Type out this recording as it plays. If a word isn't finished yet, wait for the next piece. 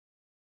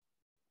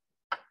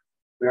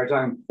We are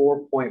talking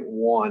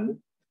 4.1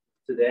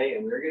 today,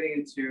 and we're getting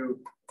into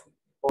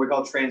what we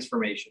call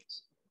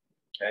transformations.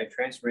 Okay,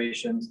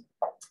 transformations,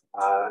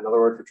 another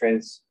word for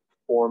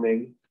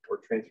transforming or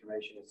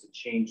transformation is to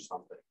change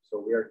something.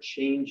 So we are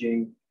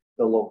changing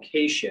the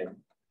location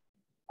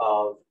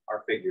of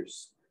our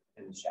figures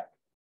in the chapter.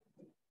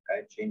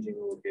 Okay, changing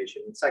the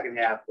location. In the second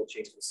half, we'll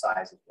change the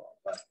size as well.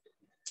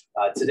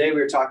 But today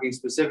we're talking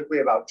specifically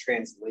about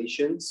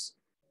translations.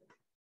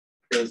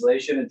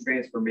 Translation and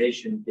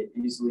transformation get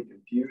easily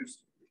confused.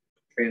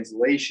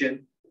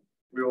 Translation,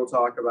 we will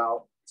talk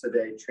about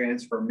today.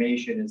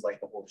 Transformation is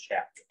like the whole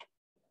chapter.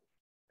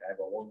 Okay,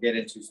 but we'll get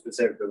into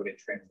specifically what a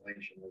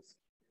translation is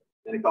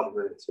in a couple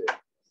minutes here.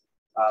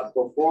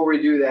 Before we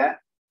do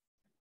that,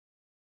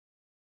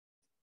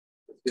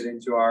 let's get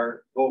into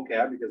our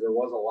vocab because there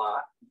was a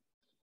lot.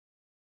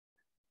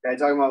 Okay,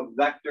 talking about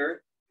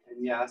vector,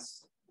 and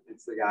yes,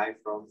 it's the guy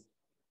from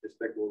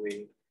Despicable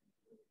Me,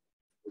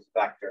 was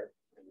Vector,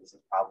 and this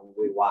is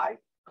probably why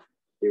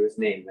he was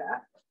named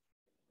that.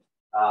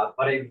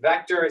 But a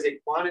vector is a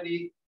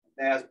quantity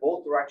that has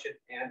both direction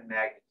and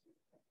magnitude,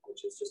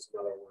 which is just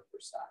another word for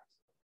size.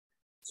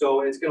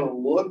 So it's going to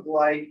look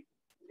like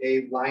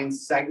a line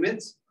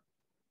segment,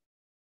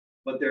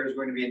 but there's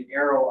going to be an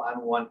arrow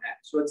on one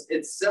end. So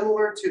it's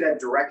similar to that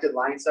directed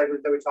line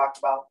segment that we talked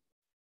about,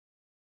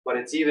 but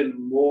it's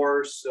even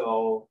more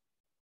so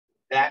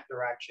that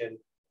direction,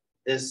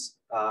 this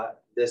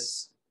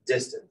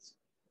distance.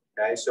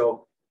 Okay,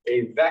 so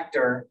a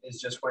vector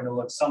is just going to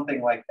look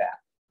something like that.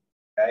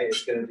 Okay,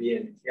 it's going to be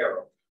an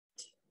arrow.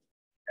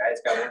 Okay,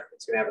 it's going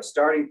to have a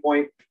starting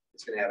point.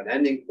 It's going to have an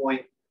ending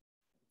point.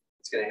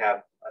 It's going to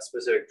have a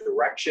specific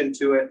direction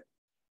to it,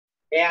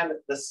 and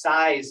the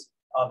size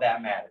of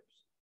that matters.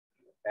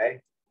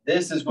 Okay,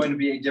 this is going to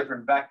be a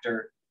different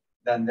vector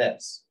than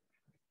this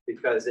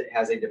because it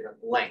has a different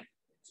length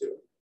to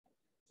it.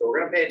 So we're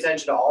going to pay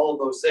attention to all of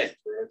those things.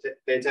 We're going to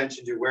pay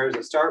attention to where does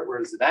it start, where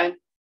does it end.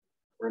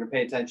 We're going to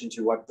pay attention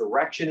to what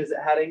direction is it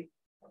heading,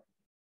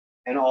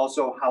 and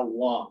also how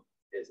long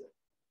is it.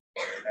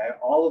 Okay?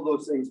 All of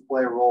those things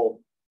play a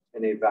role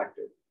in a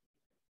vector.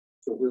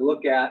 So if we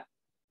look at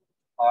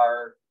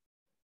our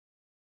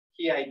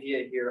key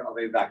idea here of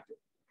a vector,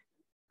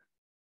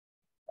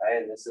 okay,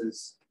 and this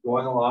is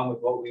going along with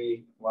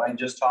what I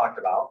just talked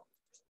about.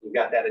 You've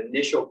got that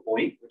initial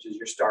point, which is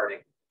your starting.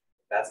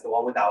 That's the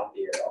one without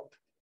the arrow.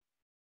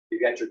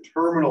 You've got your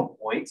terminal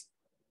point.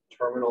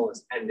 Terminal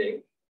is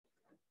ending.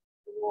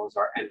 Terminal is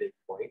our ending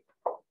point.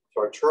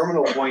 So our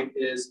terminal point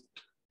is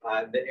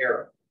the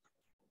arrow.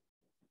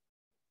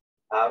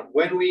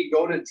 When we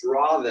go to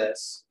draw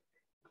this,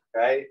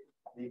 okay,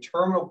 the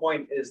terminal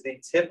point is the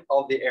tip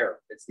of the arrow.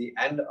 It's the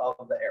end of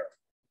the arrow.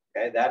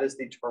 Okay, that is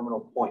the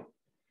terminal point.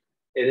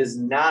 It is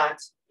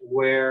not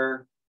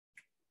where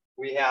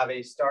we have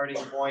a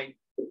starting point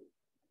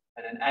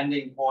and an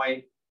ending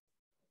point,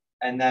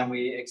 and then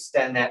we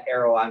extend that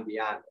arrow on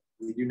beyond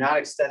it. We do not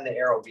extend the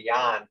arrow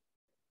beyond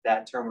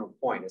that terminal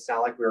point. It's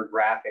not like we're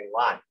graphing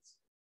lines.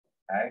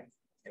 Okay,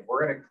 if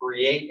we're going to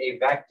create a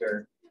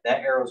vector,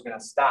 that arrow is going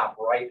to stop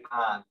right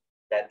on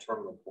that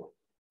terminal point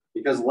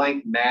because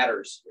length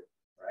matters here,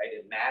 right?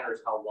 It matters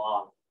how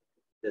long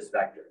this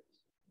vector is.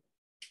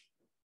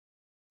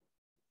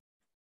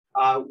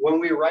 When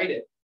we write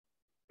it,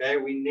 okay,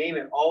 we name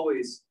it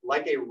always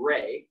like a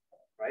ray,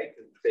 right?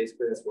 Because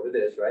basically that's what it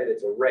is, right?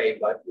 It's a ray,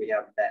 but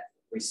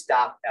we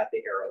stop at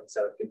the arrow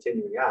instead of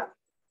continuing on.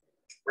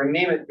 We're going to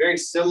name it very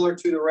similar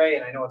to the ray,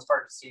 and I know it's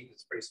hard to see because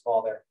it's pretty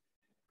small there.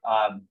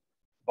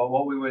 But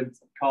what we would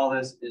call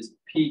this is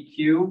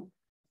PQ,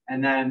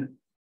 and then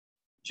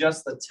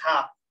just the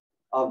top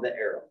of the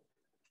arrow.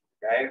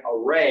 Okay, a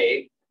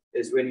ray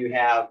is when you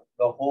have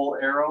the whole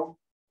arrow.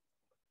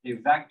 A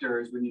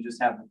vector is when you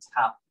just have the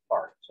top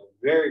part. So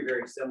very,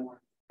 very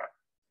similar.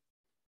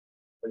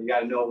 But you got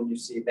to know when you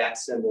see that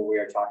symbol, we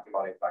are talking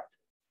about a vector.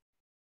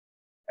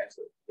 Okay,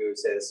 so we would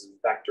say this is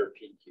vector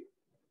PQ.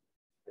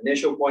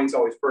 Initial point is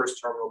always first,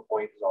 terminal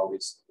point is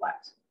always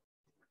last.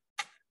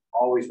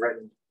 Always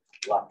written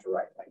left to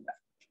right like that.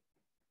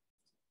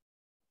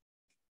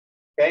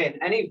 Okay,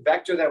 and any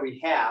vector that we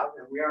have,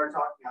 and we are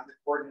talking on the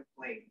coordinate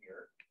plane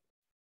here,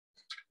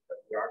 but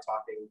we are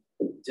talking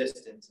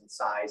distance and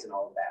size and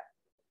all of that.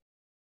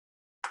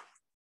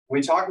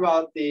 When we talk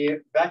about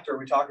the vector,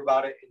 we talk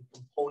about it in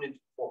component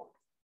form.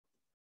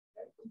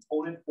 Okay?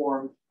 Component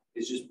form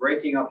is just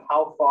breaking up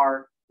how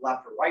far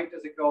left or right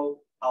does it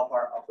go, how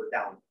far up or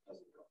down does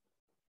it go.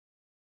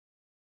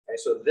 Okay,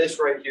 so this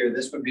right here,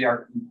 this would be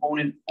our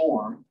component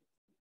form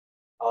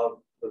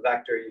of the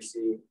vector you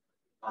see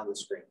on the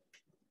screen.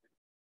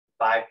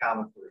 5,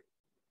 3.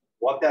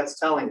 What that's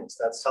telling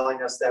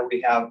us that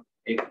we have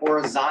a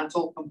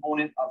horizontal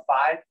component of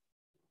 5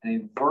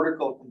 and a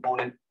vertical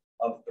component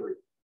of 3.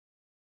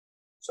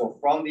 So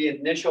from the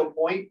initial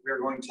point, we're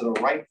going to the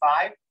right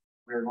 5,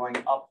 we're going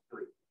up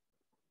 3.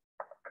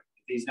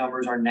 If these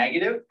numbers are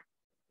negative,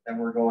 then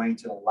we're going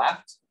to the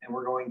left and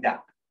we're going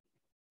down.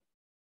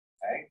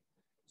 Okay,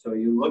 so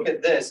you look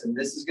at this, and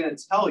this is going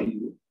to tell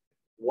you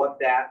what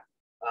that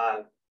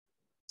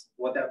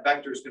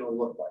vector is going to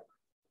look like.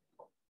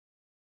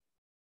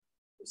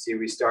 You see,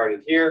 we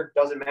started here.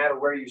 Doesn't matter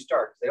where you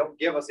start. They don't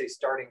give us a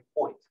starting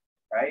point,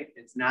 right?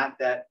 It's not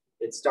that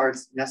it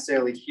starts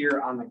necessarily here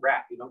on the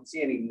graph. You don't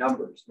see any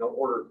numbers, no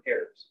ordered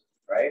pairs,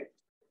 right?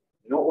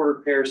 No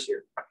ordered pairs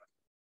here.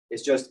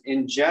 It's just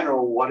in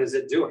general, what is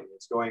it doing?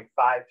 It's going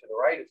 5 to the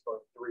right. It's going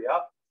 3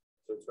 up.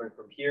 So it's going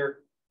from here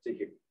to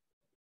here.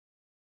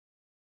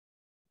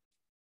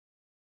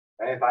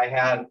 Okay, if I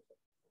had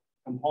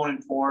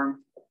component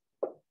form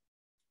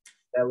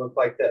that looked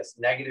like this,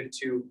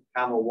 -2,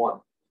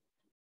 1.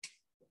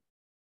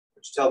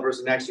 Which tell the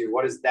person next to you,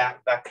 what is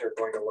that vector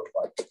going to look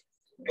like?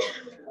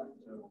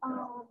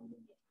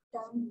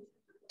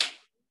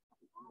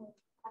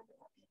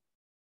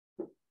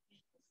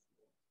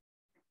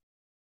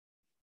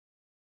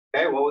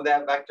 Okay, what would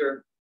that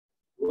vector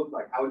look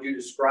like? How would you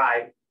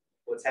describe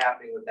what's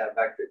happening with that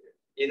vector here?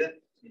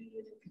 Ethan?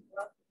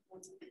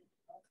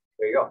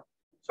 There you go.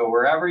 So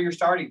wherever you're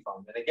starting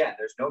from, and again,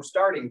 there's no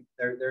starting,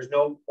 there's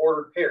no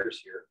ordered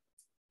pairs here.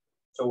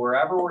 So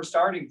wherever we're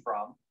starting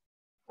from,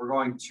 we're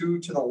going 2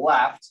 to the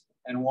left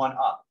and 1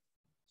 up.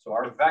 So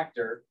our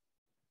vector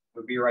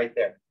would be right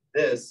there.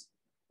 This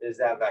is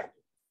that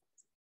vector.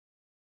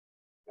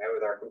 Okay,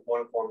 with our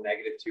component form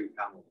 -2,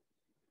 1.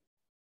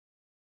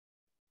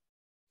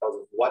 Tells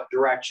us what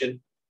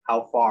direction,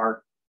 how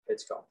far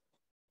it's going.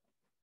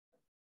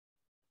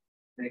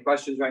 Any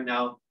questions right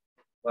now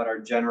about our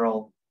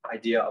general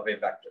idea of a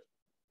vector?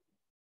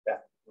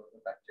 Yeah. Will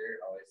the vector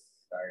always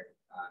start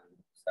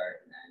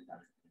and end on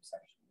an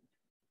intersection?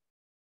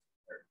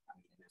 Or on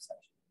an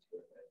intersection?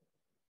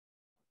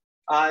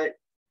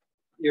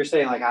 You're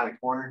saying like on a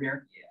corner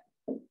here?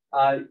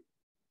 Yeah.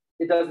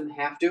 It doesn't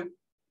have to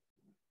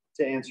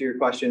answer your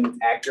question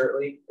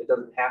accurately. It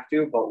doesn't have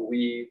to, but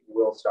we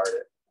will start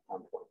it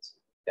on points.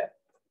 Okay.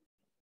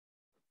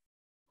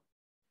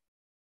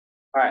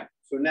 All right.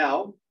 So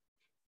now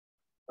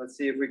let's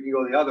see if we can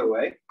go the other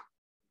way.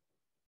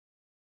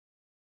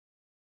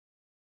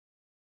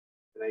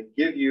 And I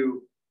give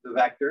you the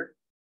vector,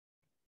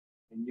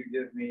 and you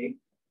give me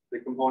the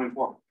component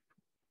form.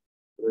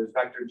 So there's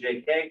vector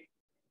JK.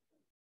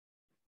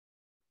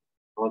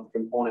 I want the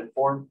component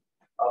form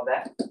of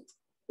that,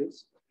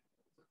 please.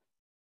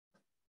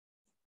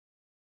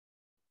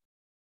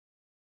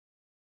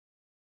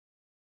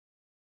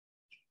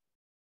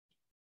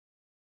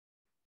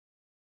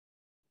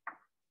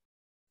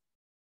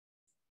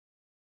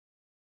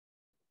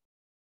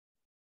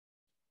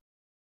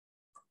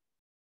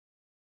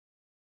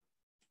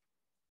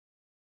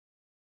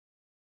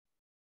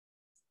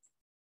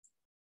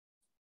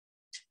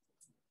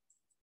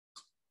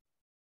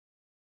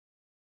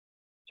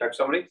 Check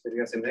somebody. Did you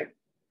got the same thing?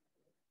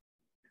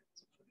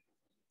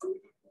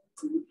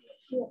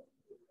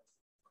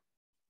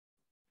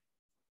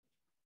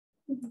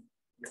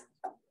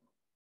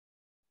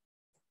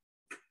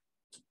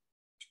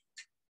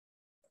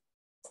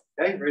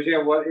 Okay,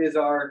 Regina, what is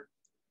our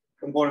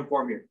component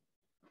form here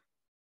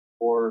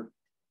for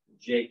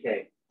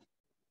JK?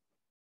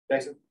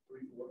 Jason?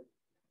 3, 4.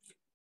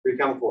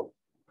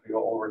 We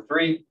go over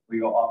 3, we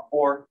go up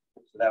 4.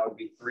 So that would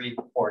be 3,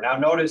 4. Now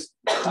notice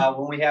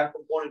when we have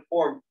component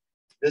form,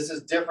 this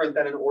is different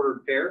than an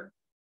ordered pair.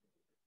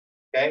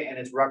 Okay, and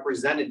it's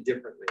represented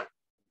differently.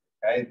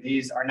 Okay,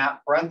 these are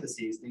not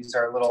parentheses, these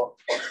are little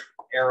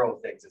arrow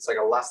things. It's like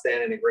a less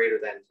than and a greater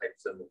than type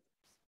symbol.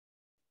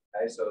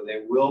 Okay, so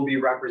they will be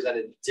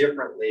represented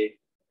differently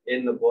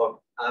in the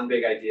book on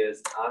Big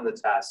Ideas, on the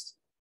test.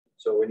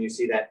 So when you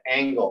see that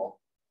angled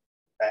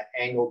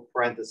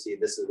parenthesis,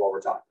 this is what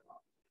we're talking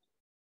about.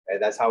 Okay,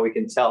 that's how we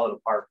can tell it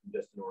apart from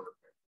just an order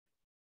pair.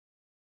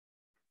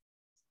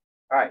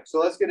 All right, so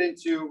let's get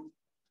into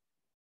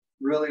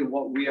really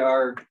what we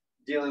are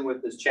dealing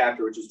with this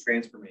chapter, which is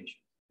transformation.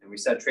 And we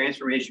said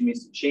transformation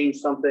means to change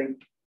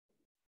something.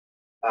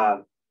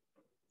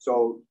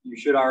 So you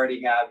should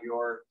already have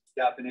your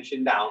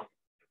definition down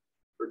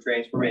for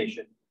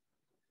transformation.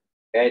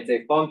 Okay, it's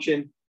a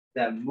function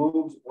that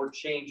moves or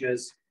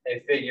changes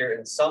a figure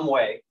in some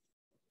way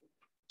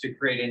to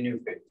create a new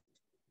figure.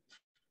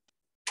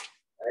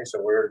 Okay,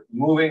 so we're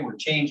moving, we're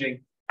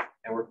changing,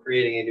 and we're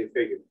creating a new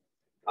figure.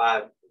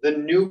 The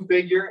new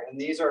figure, and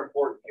these are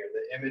important here,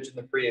 the image and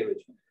the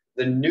pre-image.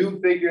 The new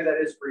figure that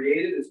is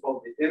created is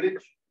called the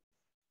image.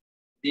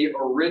 The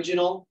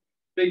original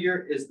figure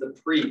is the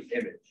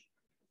pre-image.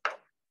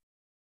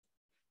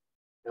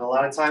 And a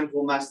lot of times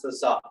we'll mess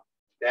this up,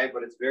 okay?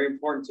 But it's very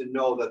important to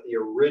know that the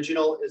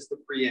original is the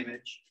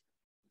pre-image,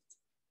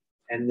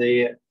 and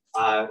the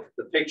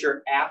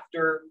picture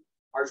after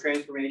our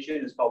transformation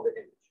is called the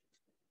image.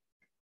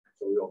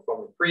 So we go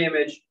from the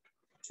pre-image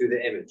to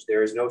the image.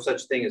 There is no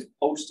such thing as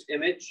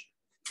post-image.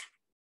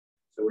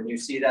 So when you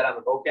see that on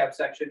the vocab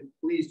section,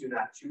 please do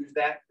not choose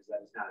that because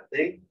that is not a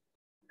thing.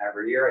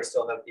 Every year I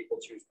still have people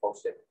choose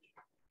post-image.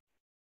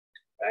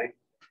 Okay?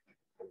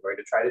 I'm going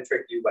to try to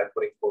trick you by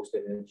putting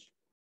post-image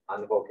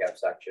on the vocab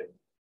section.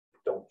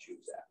 Don't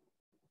choose that.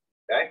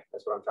 Okay?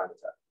 That's what I'm trying to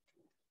tell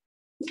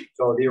you.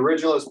 So the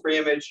original is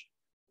pre-image,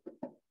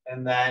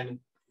 and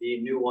then the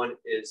new one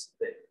is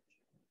the image.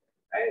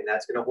 Okay? And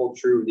that's going to hold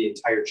true the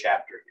entire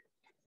chapter here.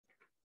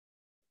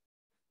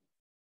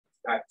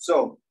 All right,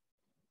 so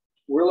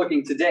we're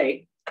looking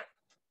today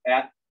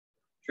at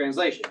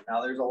translation. Now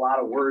there's a lot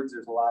of words,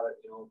 there's a lot of,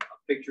 a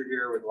picture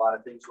here with a lot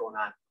of things going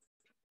on.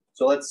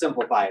 So let's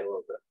simplify it a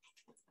little bit.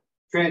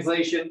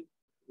 Translation,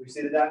 we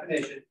see the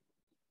definition.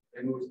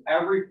 It moves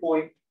every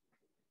point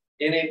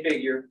in a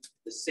figure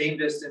the same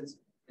distance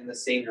in the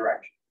same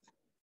direction.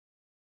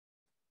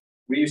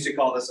 We used to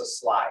call this a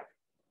slide,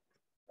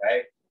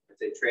 right?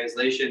 It's a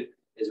translation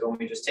is when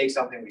we just take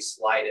something, we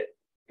slide it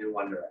in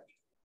one direction.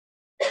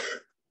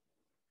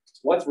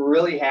 What's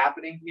really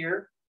happening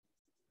here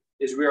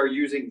is we are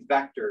using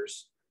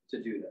vectors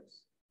to do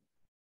this.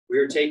 We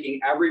are taking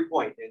every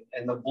point,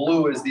 and the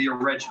blue is the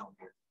original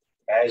here.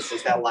 Okay? It's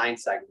just that line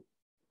segment.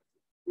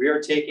 We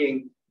are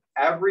taking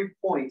every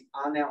point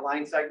on that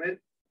line segment,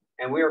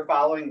 and we are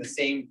following the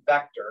same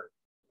vector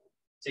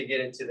to get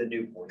it to the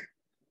new point.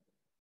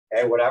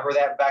 Okay, whatever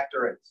that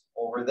vector is,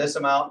 over this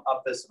amount,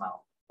 up this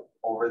amount,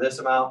 over this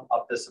amount,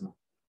 up this amount.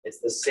 It's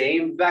the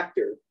same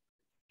vector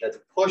that's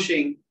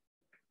pushing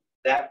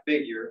that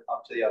figure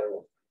up to the other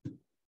one.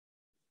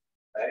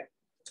 Okay,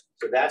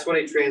 so that's what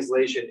a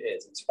translation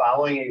is. It's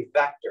following a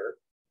vector,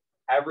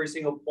 every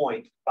single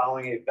point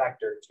following a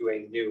vector to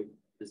a new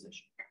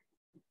position.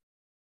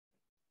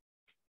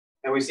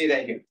 And we see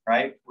that here,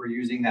 right? We're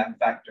using that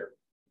vector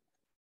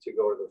to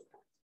go to those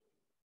points.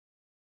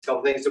 A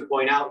couple things to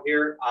point out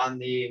here on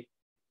the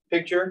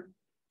picture.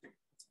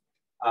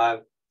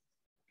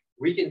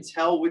 We can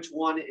tell which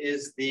one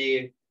is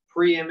the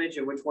pre-image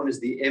and which one is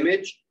the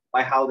image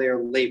by how they are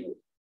labeled.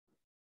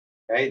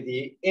 Okay,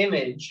 the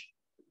image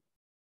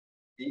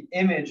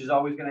is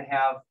always going to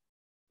have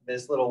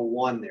this little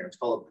one there. It's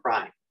called a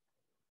prime.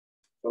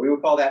 So we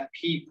would call that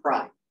P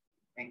prime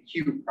and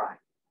Q prime.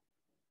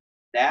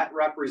 That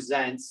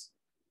represents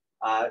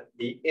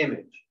the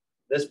image.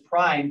 This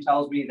prime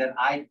tells me that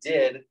I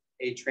did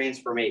a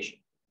transformation.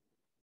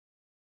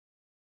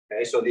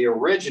 Okay, so the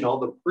original,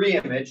 the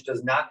pre-image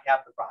does not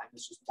have the prime.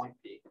 It's just point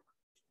P.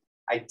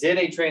 I did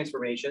a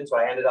transformation, so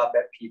I ended up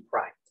at P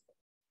prime.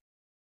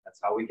 That's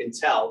how we can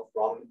tell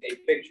from a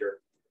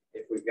picture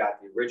if we've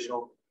got the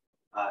original,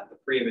 the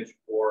pre-image,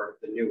 or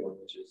the new one,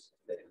 which is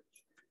the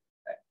image.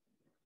 Okay.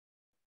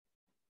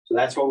 So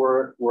that's what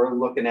we're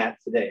looking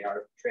at today,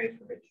 our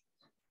transformation.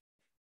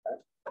 Okay.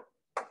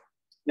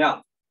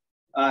 Now,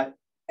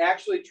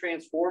 actually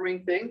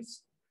transforming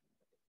things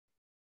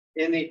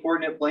in the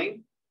coordinate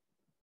plane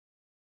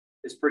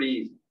is pretty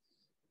easy.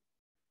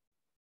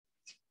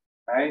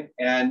 Right?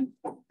 And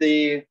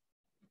the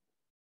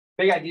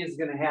big idea is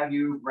going to have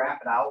you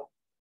graph it out,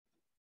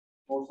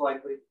 most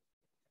likely.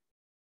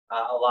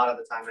 A lot of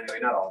the time anyway,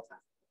 not all the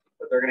time.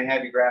 But they're going to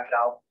have you graph it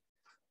out.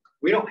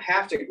 We don't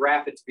have to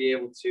graph it to be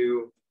able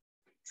to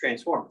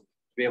transform it,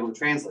 to be able to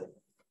translate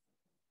it.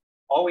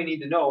 All we need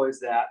to know is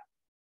that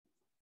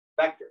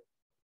vector.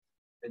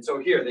 And so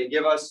here, they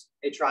give us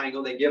a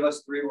triangle. They give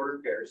us three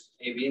ordered pairs,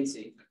 A, B, and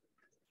C.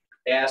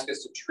 They ask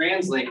us to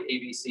translate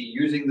ABC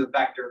using the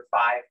vector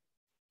 5,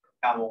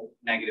 -1.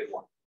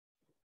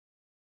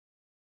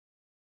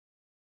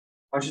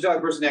 I want you to talk to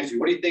the person next to you.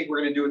 What do you think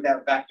we're going to do with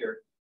that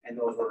vector and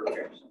those ordered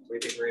pairs?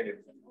 What do you think we're going to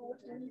do?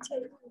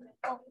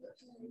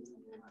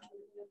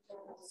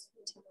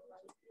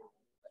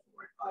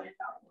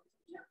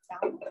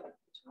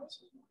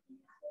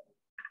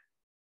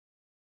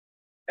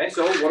 Okay,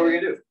 so what are we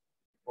going to do?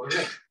 What do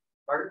you think,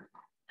 Parker?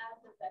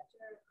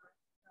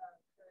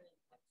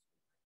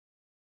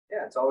 Yeah,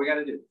 that's all we got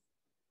to do.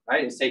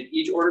 Right? Is take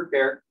each ordered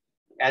pair,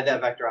 add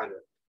that vector onto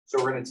it. So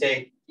we're going to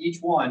take each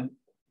one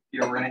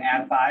here, we're going to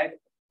add 5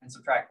 and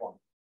subtract 1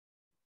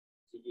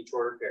 to each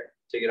ordered pair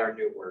to get our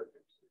new ordered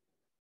pairs.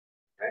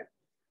 Okay?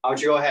 I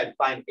want you to go ahead and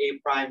find A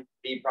prime,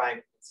 B prime,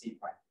 and C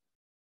prime.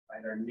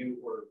 Find our new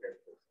ordered pairs.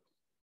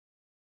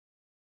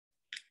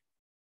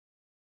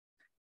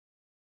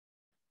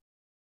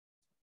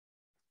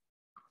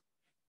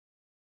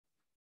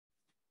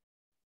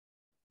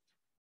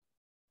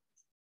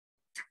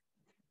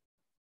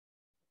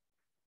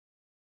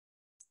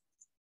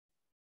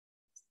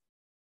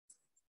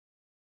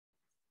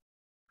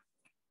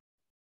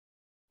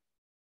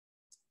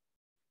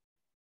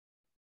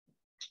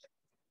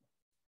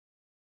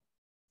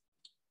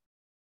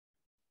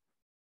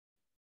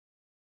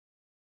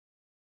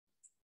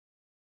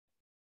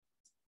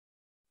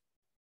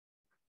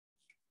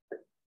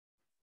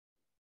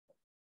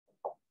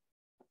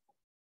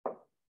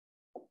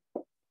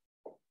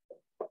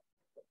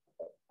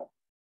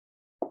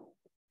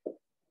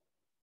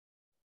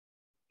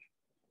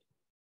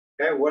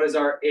 Okay, what is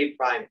our A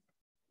prime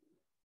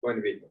going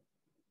to be?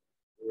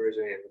 Where's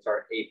it? What's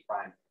our A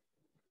prime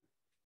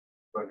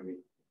going to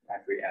be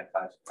after we add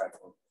 5, subtract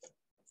 1?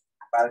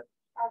 5,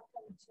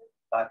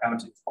 5,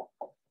 2.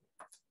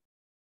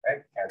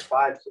 Okay, add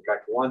 5,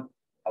 subtract 1.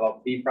 How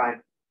about B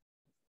prime?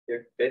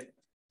 Here, fit.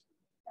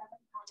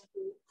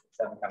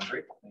 7,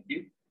 3. Thank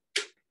you.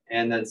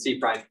 And then C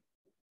prime.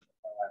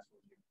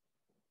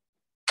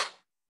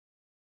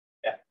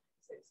 Yeah.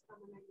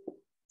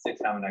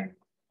 6, -.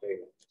 There you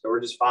go. So we're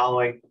just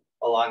following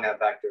along that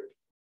vector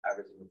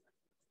every single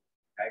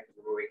time. Okay, because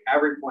we're moving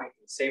every point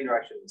in the same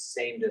direction, the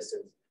same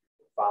distance,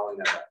 following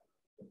that vector.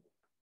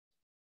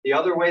 The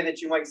other way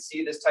that you might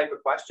see this type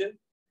of question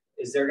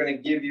is they're going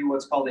to give you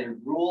what's called a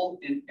rule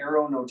and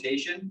arrow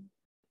notation.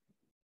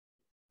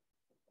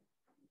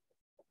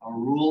 A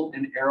rule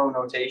and arrow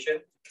notation.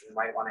 You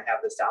might want to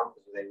have this down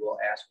because they will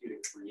ask you to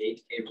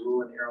create a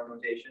rule and arrow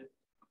notation.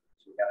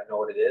 So you got to know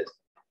what it is.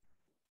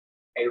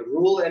 A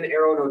rule and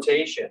arrow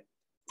notation,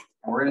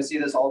 and we're going to see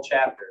this all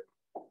chapter,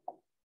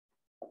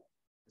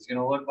 is going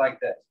to look like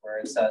this, where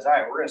it says, all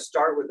right, we're going to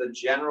start with the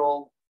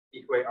general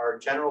equation, our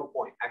general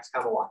point, x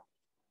comma y.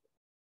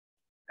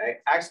 Okay,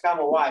 x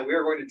comma y, we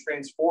are going to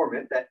transform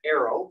it. That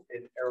arrow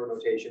in arrow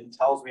notation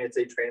tells me it's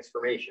a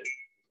transformation.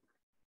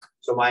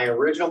 So my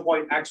original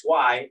point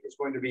xy is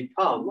going to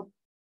become,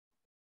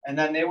 and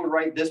then they would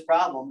write this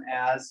problem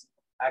as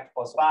x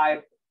plus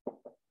 5,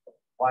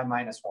 y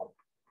minus 1.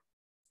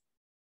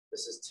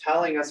 This is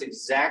telling us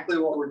exactly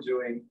what we're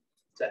doing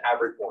to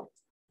every point.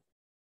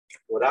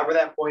 Whatever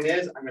that point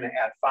is, I'm going to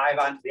add 5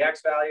 onto the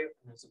x value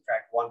and then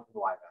subtract 1 from the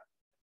y value.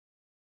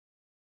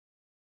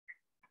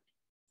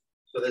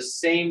 So the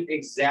same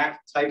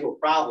exact type of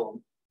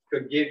problem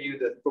could give you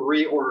the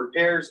 3 ordered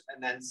pairs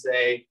and then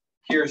say,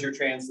 here's your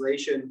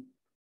translation.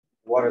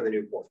 What are the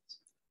new points?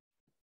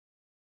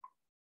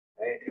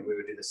 Okay, and we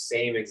would do the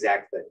same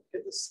exact thing,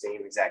 get the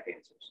same exact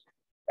answers.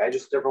 Okay,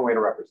 just a different way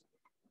to represent.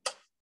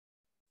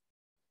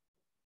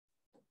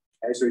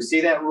 Okay, so we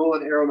see that rule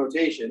and arrow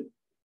notation.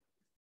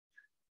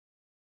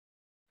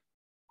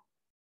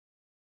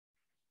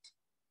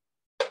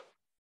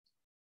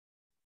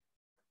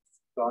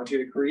 So I want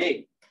you to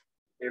create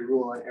a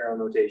rule and arrow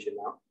notation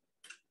now.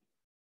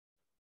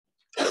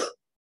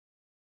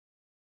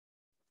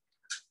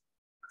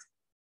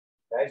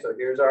 Okay, so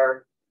here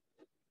are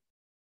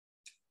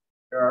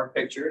our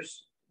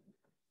pictures.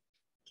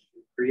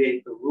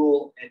 Create the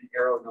rule and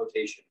arrow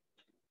notation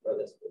for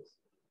this piece.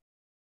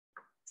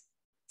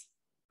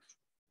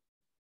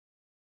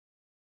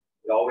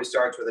 It always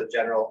starts with a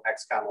general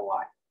x comma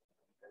y,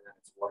 and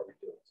that's what we're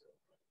doing.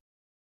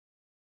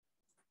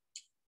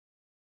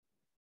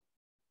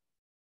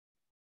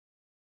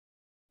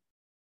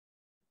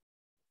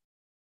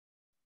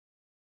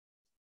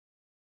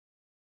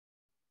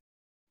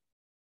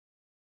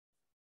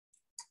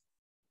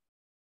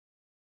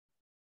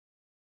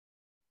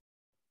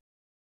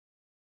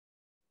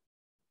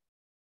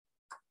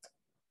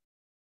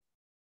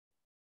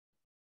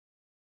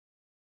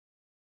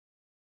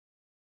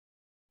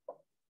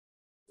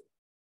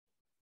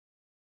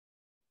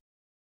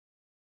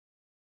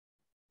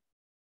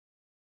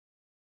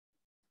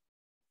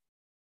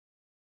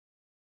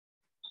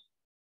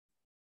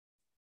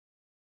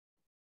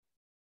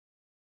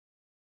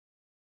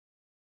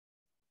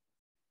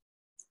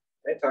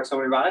 Okay, talk to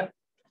somebody about it.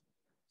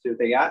 See what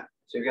they got.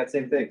 So you got the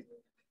same thing.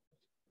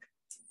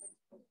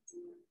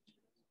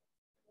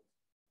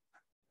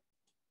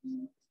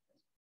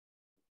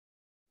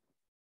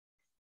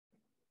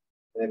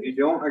 And if you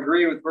don't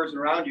agree with the person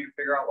around you,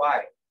 figure out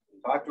why.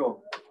 Talk to them.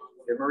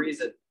 Give them a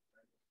reason.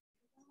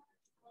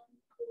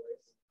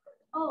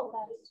 Oh,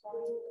 that is fine.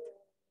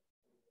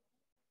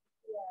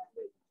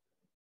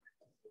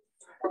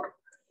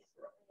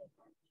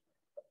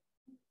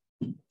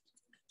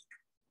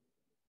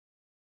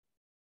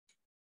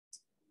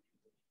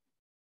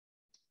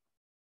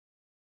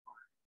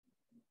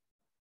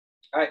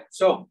 All right,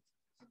 so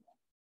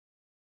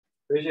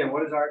Vision,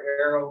 what is our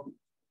arrow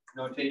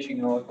notation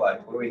going to look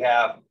like? What do we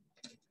have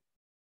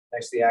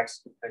next to the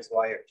x, next to the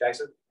y here?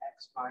 Jackson?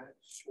 X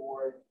minus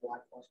 4, y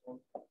plus 1.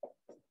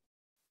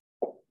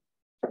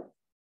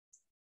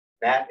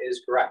 That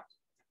is correct.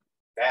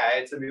 Okay, I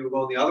had some people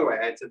going the other way.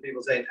 I had some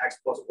people saying x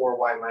plus 4,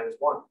 y minus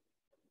 1,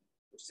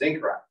 which is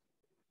incorrect.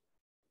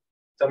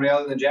 Somebody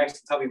other than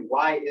Jackson, tell me,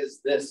 why is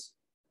this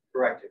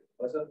corrected?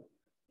 What's up?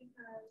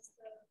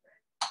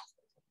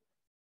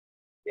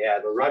 Yeah,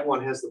 the red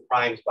one has the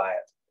primes by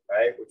it,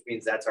 right? Which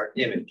means that's our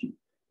image.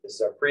 This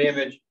is our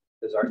pre-image.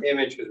 This is our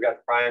image because we got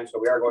the prime. So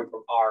we are going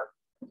from R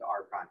to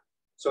R prime.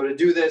 So to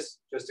do this,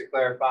 just to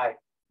clarify,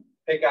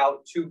 pick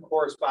out 2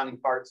 corresponding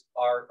parts,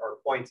 R or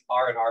points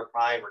R and R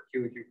prime or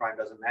Q and Q prime,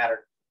 doesn't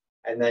matter.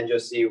 And then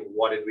just see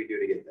what did we do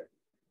to get there.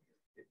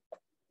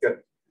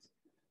 Good.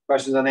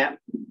 Questions on that?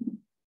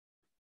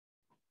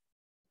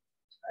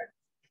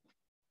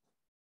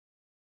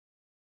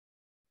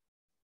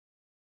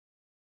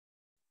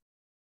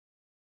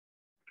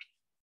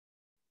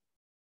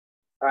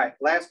 All right,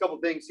 last couple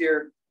things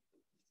here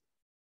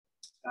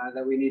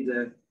that we need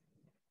to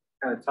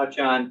kind of touch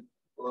on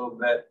a little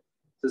bit.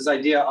 This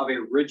idea of a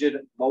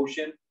rigid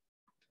motion.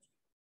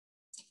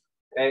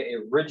 Okay, a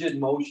rigid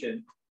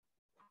motion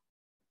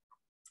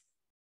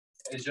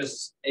is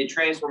just a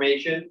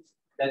transformation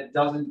that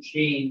doesn't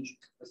change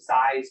the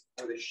size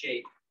or the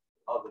shape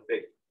of the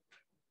figure.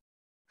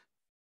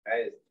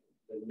 Okay,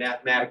 the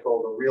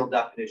mathematical, the real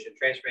definition,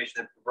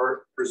 transformation that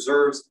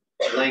preserves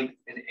length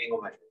and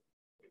angle measurement.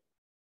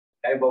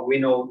 Okay, but we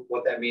know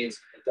what that means.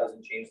 It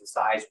doesn't change the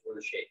size or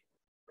the shape.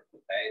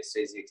 Okay, it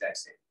stays the exact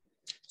same.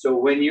 So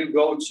when you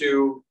go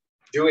to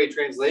do a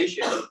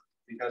translation,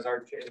 because our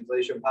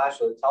translation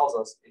postulate tells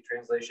us a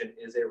translation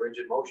is a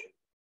rigid motion.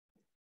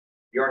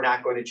 You're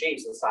not going to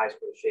change the size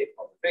or the shape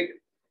of the figure.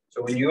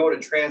 So when you go to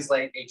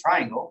translate a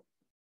triangle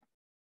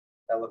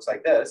that looks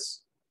like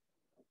this,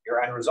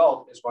 your end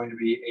result is going to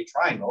be a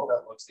triangle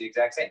that looks the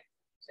exact same.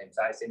 Same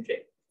size, same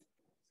shape.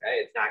 Okay,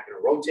 it's not going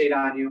to rotate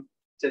on you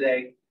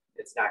today.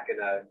 It's not going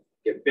to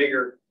get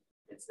bigger.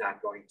 It's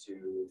not going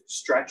to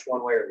stretch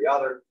one way or the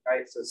other,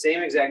 right? So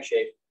same exact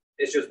shape,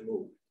 it's just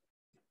moved.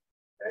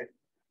 Okay,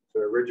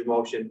 so a rigid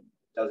motion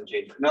doesn't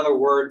change. Another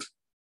word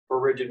for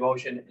rigid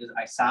motion is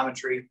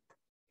isometry.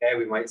 Okay,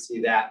 we might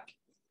see that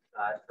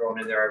thrown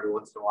in there every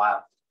once in a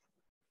while.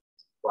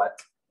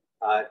 But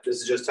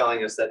this is just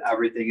telling us that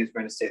everything is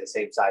going to stay the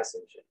same size,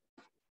 same shape.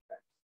 Okay.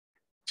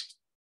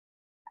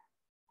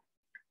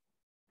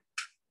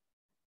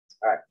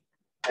 All right,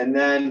 and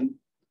then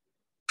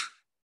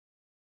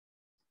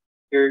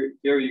here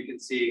you can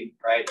see,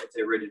 right, it's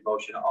a rigid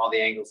motion. All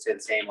the angles stay the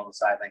same, all the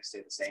side lengths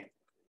stay the same.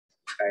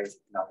 Okay,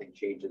 nothing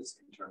changes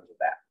in terms of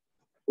that,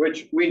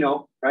 which we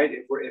know, right?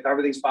 If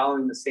everything's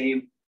following the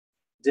same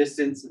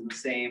distance in the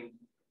same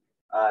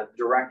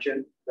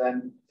direction,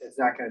 then it's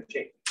not going to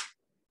change,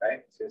 right?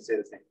 It's going to stay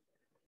the same.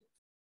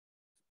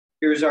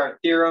 Here's our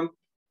theorem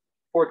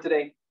for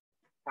today,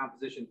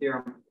 composition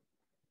theorem.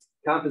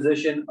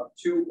 Composition of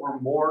two or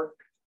more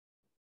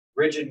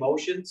rigid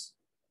motions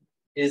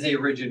is a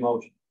rigid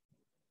motion.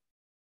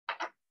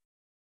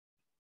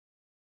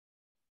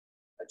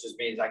 That just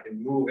means I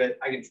can move it.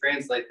 I can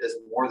translate this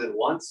more than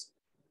once,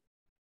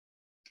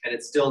 and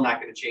it's still not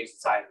going to change the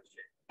size of the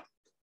shape.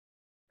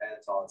 Okay,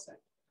 that's all it's saying.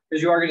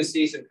 Because you are going to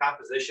see some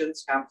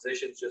compositions.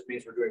 Compositions just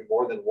means we're doing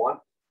more than one.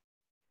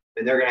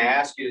 And they're going to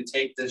ask you to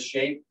take this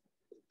shape.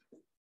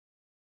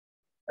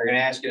 They're going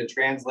to ask you to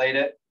translate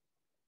it.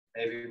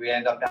 Maybe we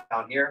end up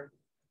down here.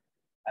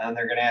 And then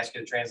they're going to ask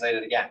you to translate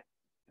it again.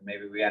 And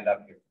maybe we end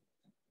up here.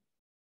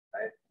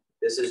 Right?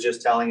 This is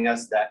just telling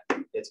us that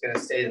it's going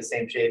to stay the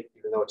same shape,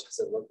 even though it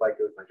doesn't look like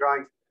it with my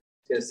drawings.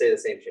 It's going to stay the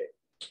same shape.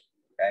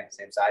 Okay,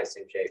 same size,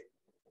 same shape.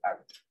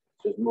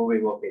 Just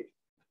moving location.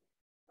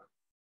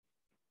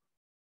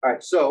 All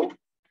right, so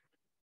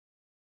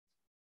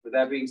with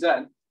that being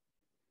said,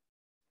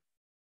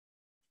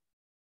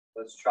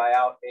 let's try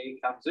out a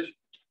composition.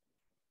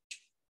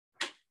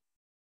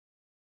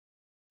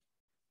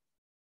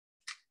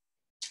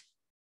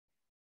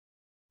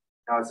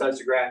 Now it says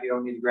to graph, you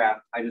don't need to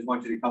graph. I just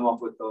want you to come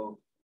up with the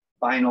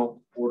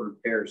final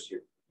ordered pairs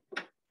here.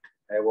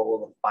 Okay, what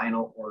will the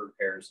final ordered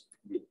pairs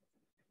be?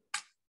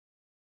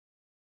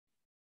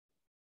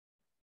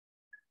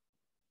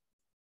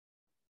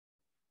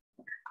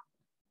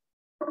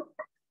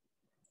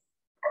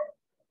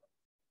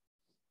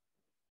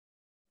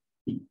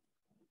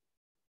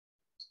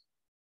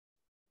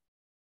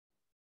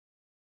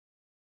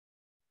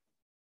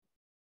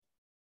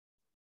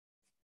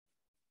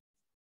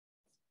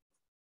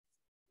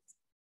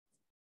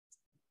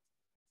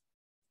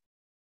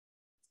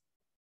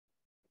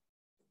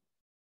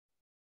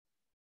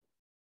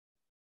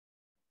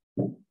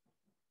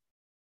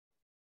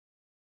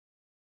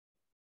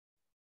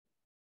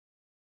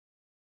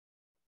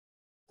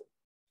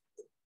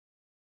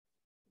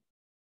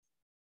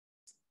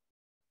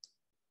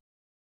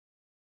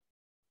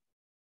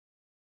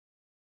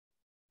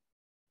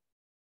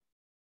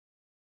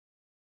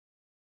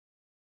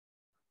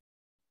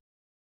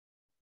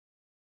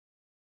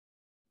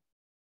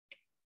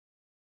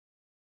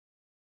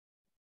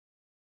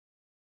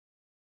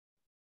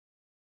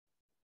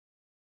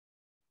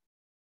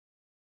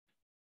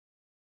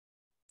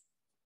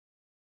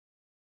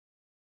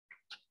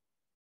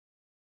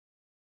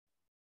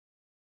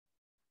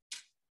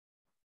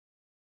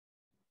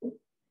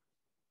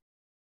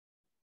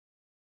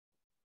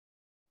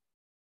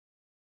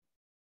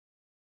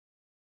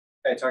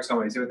 Okay, talk to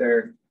somebody, see what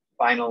their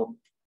final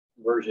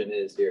version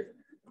is here.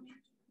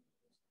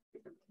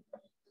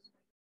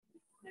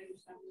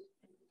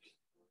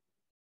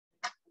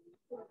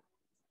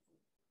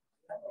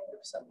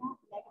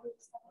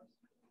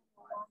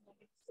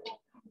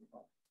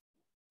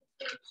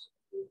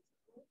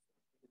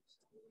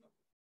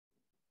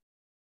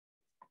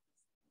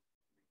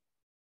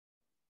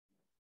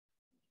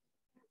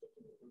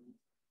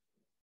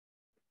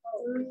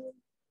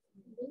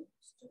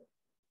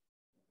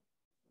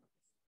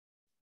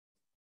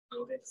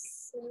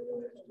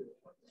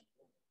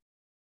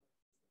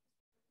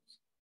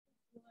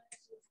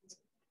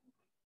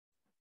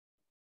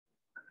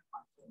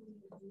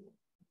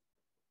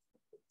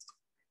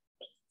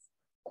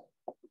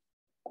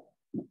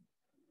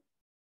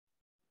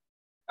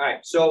 All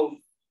right, so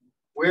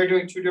we're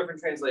doing two different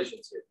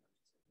translations here.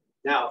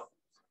 Now,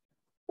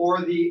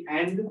 for the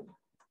end,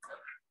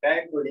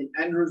 okay, for the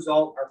end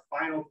result, our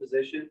final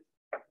position,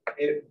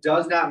 it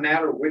does not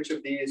matter which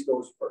of these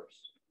goes first.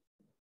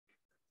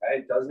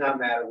 Okay? It does not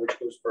matter which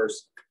goes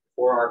first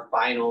for our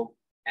final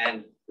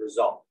end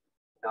result.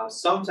 Now,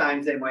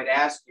 sometimes they might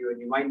ask you,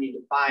 and you might need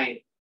to find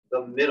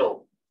the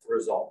middle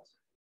result.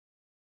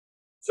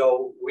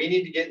 So we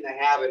need to get in the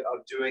habit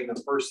of doing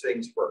the first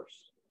things first.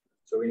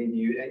 So we need to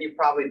use, and you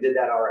probably did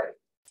that already.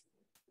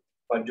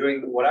 but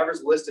doing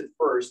whatever's listed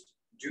first,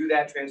 do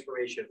that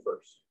transformation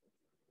first.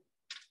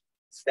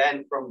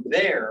 Then from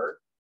there,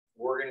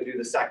 we're going to do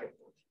the second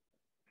one.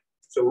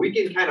 So we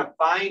can kind of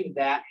find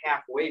that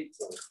halfway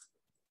point.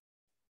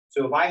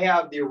 So if I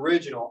have the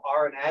original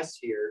R and S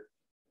here,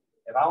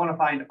 if I want to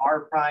find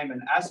R prime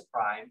and S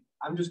prime,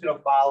 I'm just going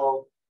to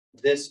follow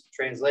this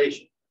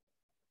translation.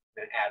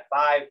 I'm going to add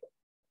 5,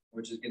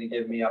 which is going to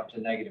give me up to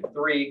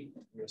 -3.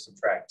 I'm going to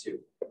subtract 2.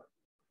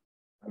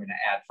 I'm going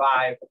to add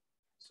 5,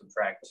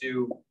 subtract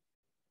 2.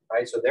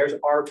 Right? So there's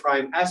R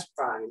prime, S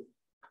prime,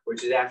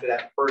 which is after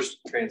that first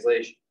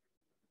translation.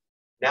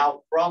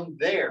 Now from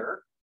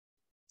there,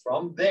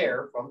 from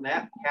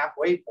that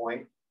halfway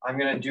point, I'm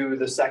going to do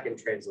the second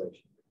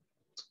translation.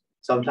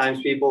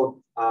 Sometimes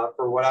people,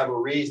 for whatever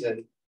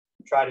reason,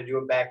 try to do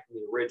it back from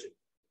the original.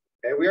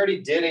 Okay, we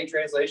already did a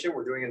translation.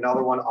 We're doing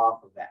another one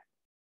off of that.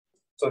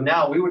 So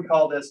now we would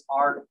call this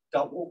R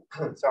double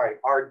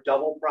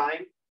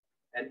prime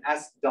and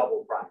S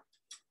double prime,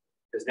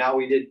 because now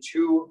we did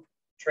 2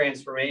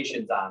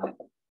 transformations on it.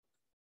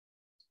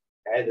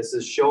 Okay, this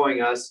is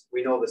showing us,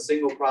 we know the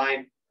single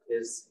prime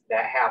is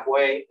that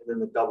halfway, and then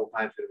the double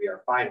prime is going to be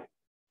our final.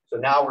 So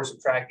now we're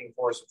subtracting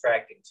 4,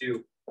 subtracting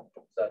 2.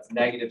 So that's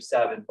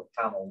 -7,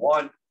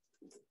 1,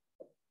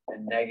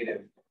 and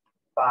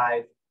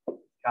 -5,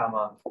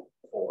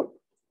 4.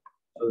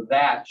 So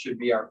that should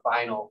be our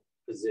final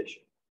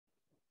position.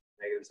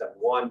 -7,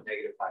 1,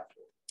 -5,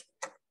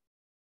 4.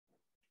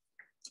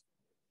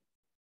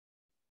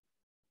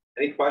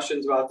 Any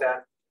questions about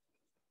that?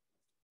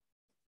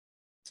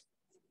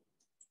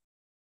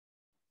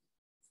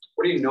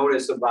 What do you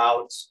notice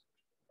about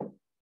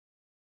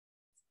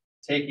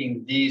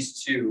taking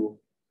these 2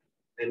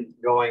 and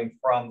going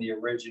from the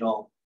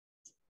original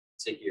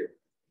to here?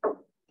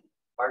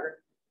 Margaret?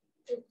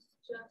 It's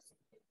just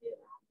if you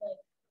have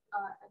like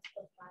x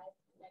plus 5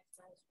 and x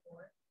minus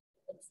 4,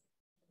 it's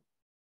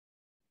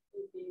it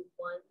would be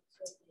 1,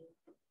 so it would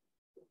be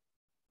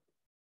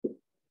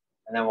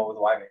And then what would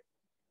the y be?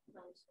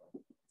 minus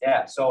 4.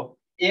 Yeah, so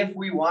if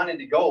we wanted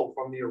to go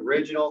from the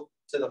original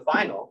to the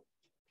final,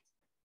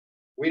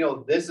 we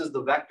know this is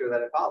the vector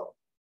that it followed,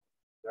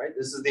 right?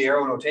 This is the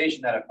arrow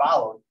notation that it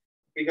followed,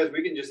 because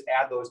we can just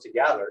add those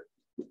together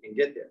and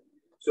get there.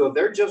 So if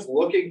they're just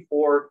looking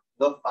for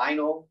the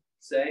final,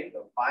 say,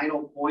 the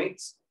final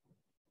points,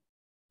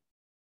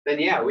 then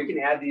yeah, we can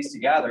add these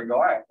together and go,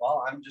 all right,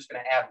 well, I'm just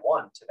going to add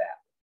 1 to that.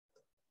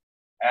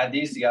 Add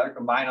these together,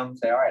 combine them,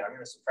 say, all right, I'm going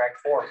to subtract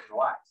 4 from the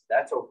y's.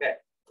 That's okay.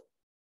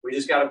 We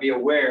just got to be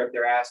aware if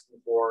they're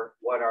asking for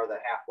what are the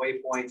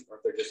halfway points, or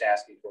if they're just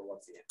asking for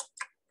what's the end.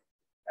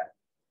 Okay.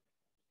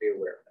 Be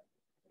aware of that.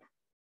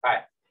 All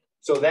right.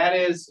 So that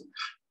is,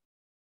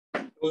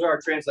 those are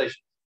our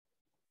translations.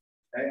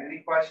 Okay. Any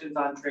questions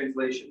on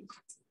translations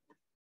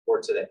for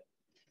today?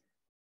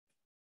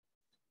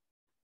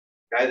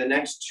 Okay. The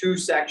next 2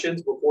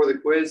 sections before the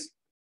quiz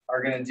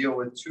are going to deal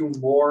with 2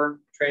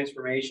 more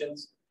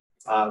transformations,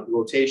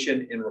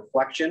 rotation and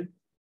reflection.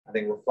 I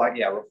think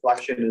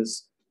reflection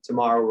is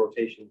tomorrow,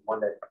 rotation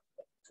Monday.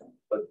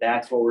 But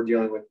that's what we're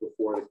dealing with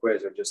before the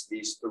quiz, are just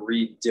these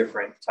 3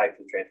 different types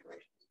of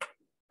transformations.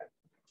 Okay.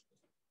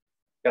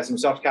 Got some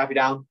stuff to copy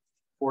down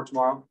for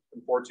tomorrow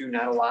and for 2,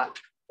 not a lot,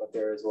 but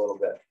there is a little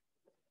bit.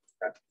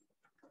 Okay.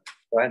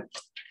 Go ahead.